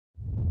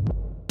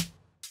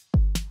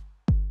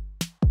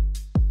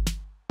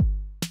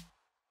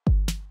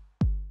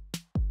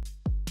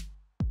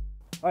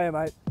Oh yeah,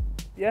 mate.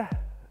 Yeah,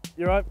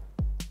 you right?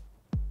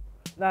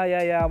 No,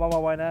 yeah, I'm on my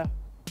way now.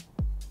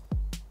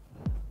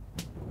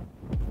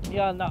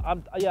 Yeah, no,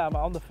 I'm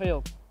on the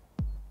field.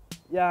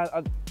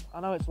 Yeah, I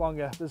know it's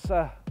longer. There's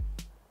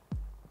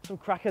some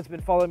crackhead's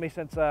been following me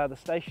since the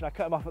station. I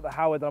cut him off at the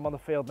Howard and I'm on the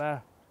field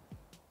now.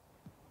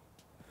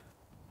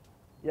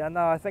 Yeah,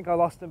 no, I think I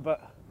lost him,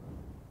 but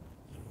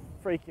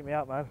it's freaking me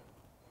out, man.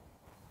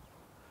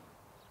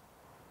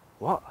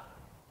 What?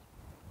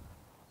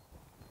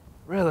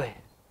 Really?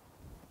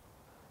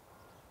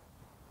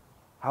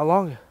 How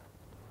long?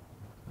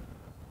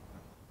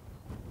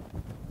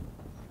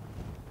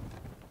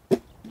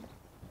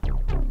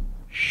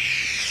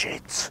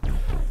 Shit.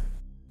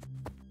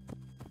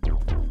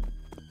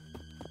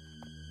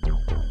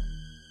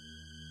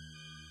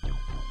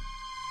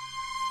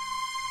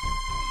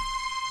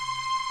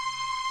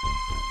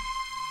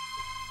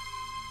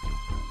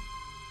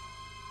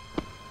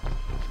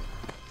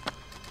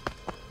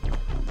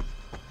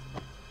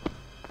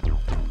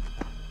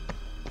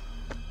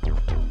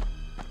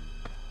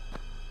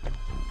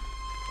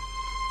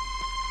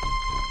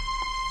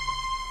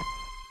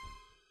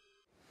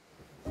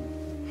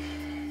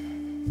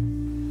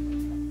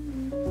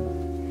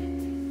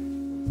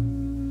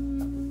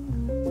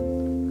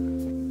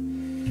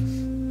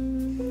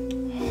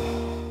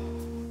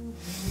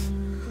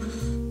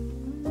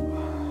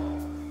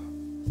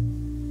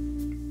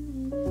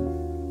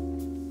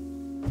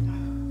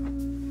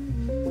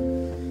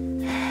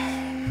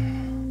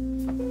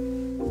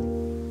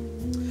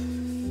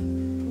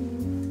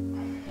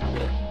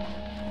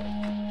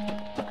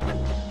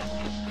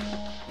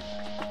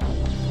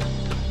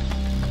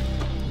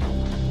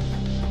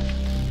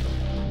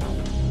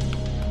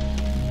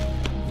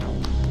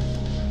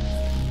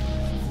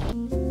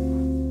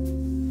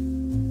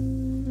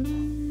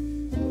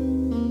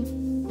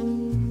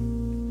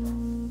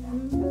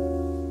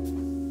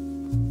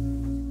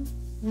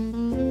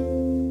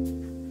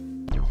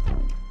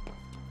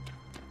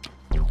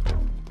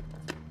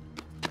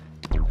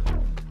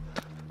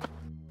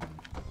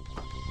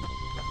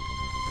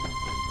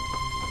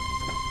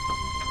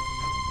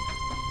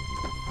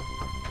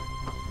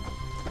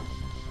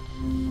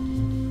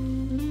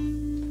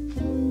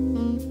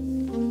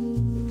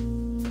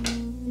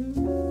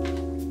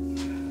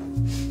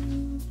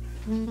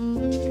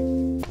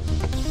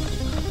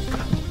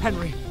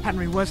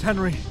 Henry, where's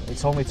Henry?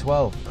 It's only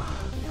 12.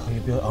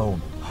 You'll be at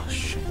home. Oh,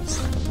 shit.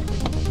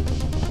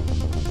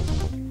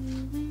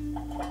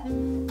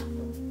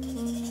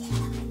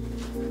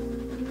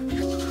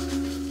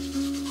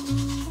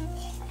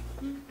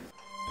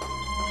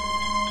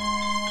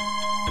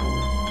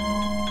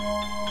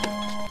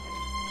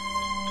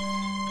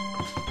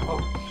 Oh,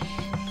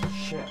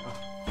 shit.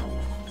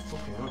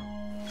 Fucking hell.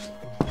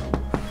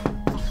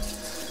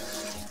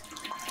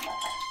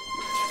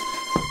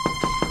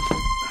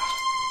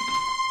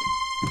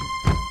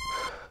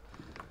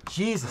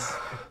 Jesus,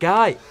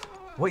 Guy,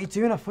 what are you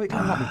doing? I thought you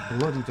were going to knock the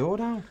bloody door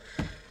down.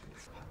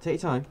 Take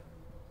your time.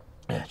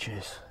 Yeah,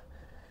 cheers.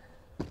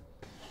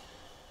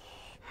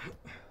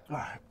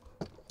 Alright,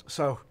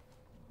 so,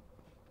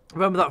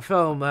 remember that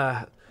film,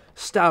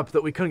 Stab,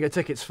 that we couldn't get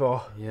tickets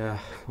for? Yeah,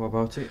 what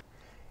about it?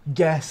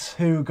 Guess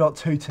who got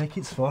 2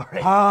 tickets for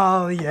it?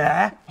 Oh,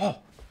 yeah. Oh,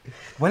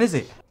 when is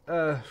it? It's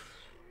a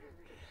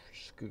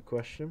good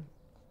question.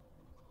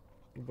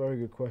 Very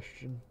good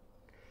question.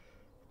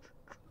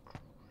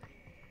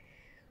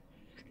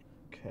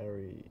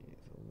 Carry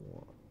the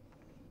one.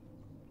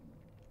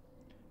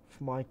 If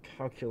my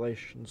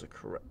calculations are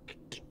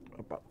correct,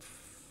 about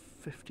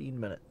 15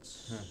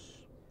 minutes.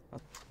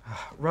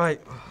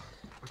 Right, I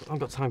haven't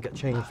got time to get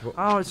changed. But...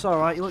 Oh, it's all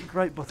right. You look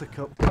great,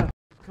 Buttercup.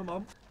 Come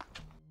on.